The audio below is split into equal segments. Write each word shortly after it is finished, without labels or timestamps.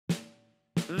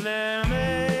Let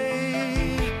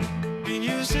me be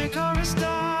music or a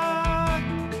star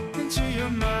into your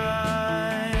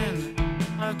mind.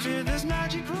 I'll create this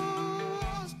magic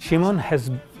rules. Shimon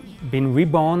has been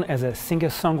reborn as a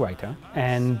singer-songwriter,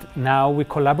 and now we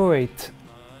collaborate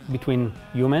between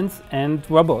humans and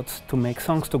robots to make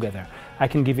songs together. I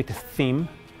can give it a theme,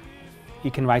 he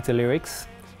can write the lyrics,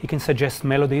 he can suggest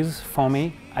melodies for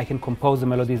me, I can compose the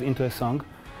melodies into a song,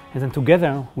 and then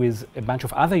together with a bunch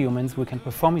of other humans we can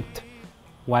perform it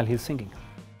while he's singing.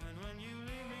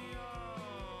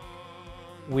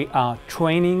 We are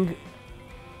training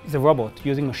the robot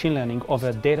using machine learning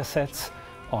over data sets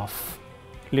of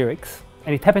lyrics,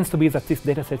 and it happens to be that these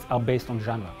data sets are based on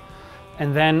genre.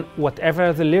 And then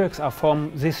whatever the lyrics are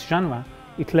from this genre,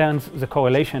 it learns the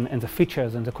correlation and the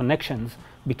features and the connections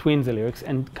between the lyrics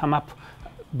and come up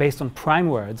based on prime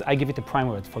words. I give it a prime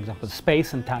word, for example,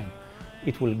 space and time.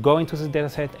 It will go into this data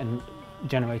set and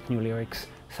generate new lyrics,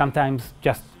 sometimes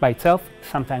just by itself,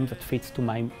 sometimes it fits to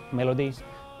my melody,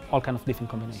 all kinds of different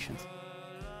combinations.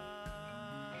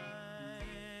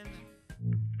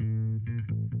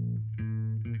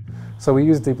 So we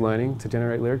use deep learning to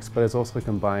generate lyrics, but it's also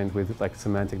combined with like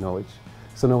semantic knowledge.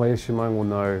 So in a way, Shimon will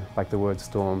know like the word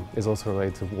storm is also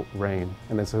related to rain,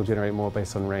 and then so he'll generate more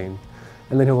based on rain.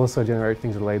 And then he'll also generate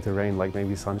things related to rain, like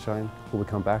maybe sunshine will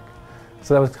come back.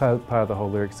 So that was kind of part of the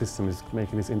whole lyric system, is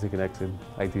making these interconnected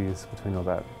ideas between all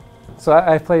that. So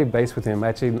I play bass with him. I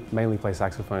actually mainly play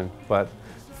saxophone, but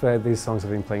for these songs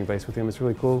I've been playing bass with him. It's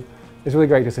really cool. It's really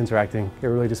great just interacting. It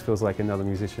really just feels like another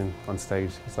musician on stage.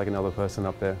 It's like another person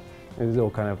up there. There's all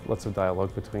kind of lots of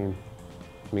dialogue between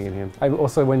me and him.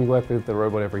 Also, when you work with the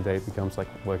robot every day, it becomes like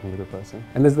working with a person.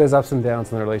 And there's ups and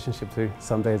downs in the relationship too.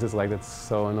 Some days it's like, that's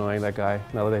so annoying, that guy.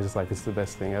 And other days it's like, this is the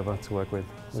best thing ever to work with.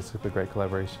 It's super great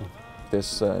collaboration.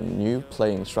 This new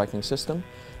playing striking system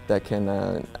that can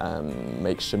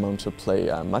make Shimon to play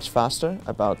much faster,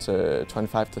 about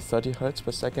 25 to 30 hertz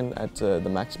per second at the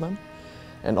maximum.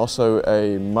 And also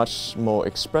a much more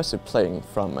expressive playing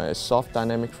from a soft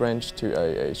dynamic range to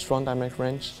a strong dynamic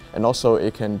range. And also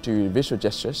it can do visual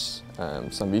gestures,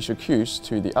 some visual cues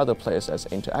to the other players as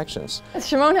interactions.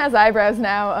 Shimon has eyebrows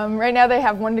now. Right now they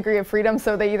have 1 degree of freedom,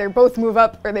 so they either both move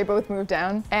up or they both move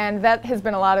down. And that has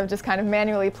been a lot of just kind of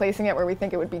manually placing it where we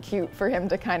think it would be cute for him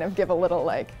to kind of give a little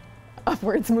like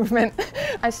upwards movement.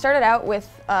 I started out with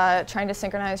trying to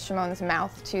synchronize Shimon's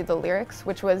mouth to the lyrics,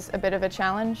 which was a bit of a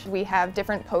challenge. We have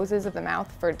different poses of the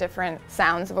mouth for different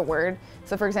sounds of a word.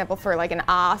 So for example, for like an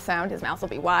ah sound, his mouth will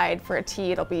be wide. For a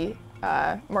T, it'll be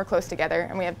more close together.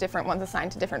 And we have different ones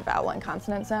assigned to different vowel and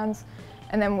consonant sounds.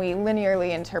 And then we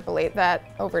linearly interpolate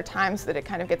that over time so that it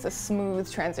kind of gets a smooth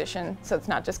transition, so it's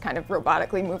not just kind of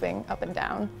robotically moving up and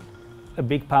down. A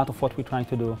big part of what we're trying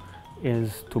to do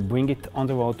is to bring it on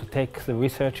the road, to take the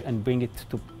research and bring it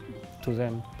to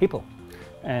the people.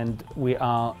 And we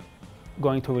are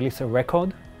going to release a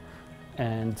record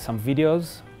and some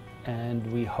videos,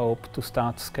 and we hope to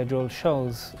start scheduled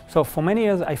shows. So for many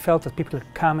years I felt that people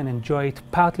come and enjoy it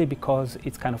partly because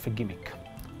it's kind of a gimmick.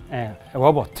 A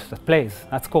robot that plays,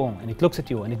 that's cool, and it looks at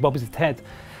you and it bobs its head.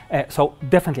 So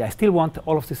definitely I still want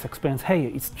all of this experience. Hey,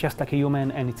 it's just like a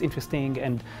human and it's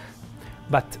interesting,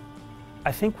 but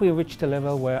I think we reached a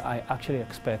level where I actually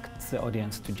expect the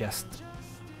audience to just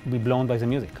be blown by the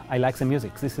music. I like the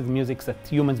music. This is music that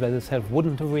humans by themselves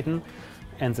wouldn't have written,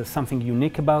 and there's something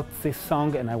unique about this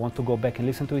song, and I want to go back and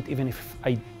listen to it even if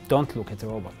I don't look at the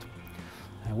robot.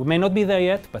 We may not be there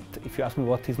yet, but if you ask me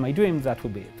what is my dream, that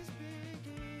would be it.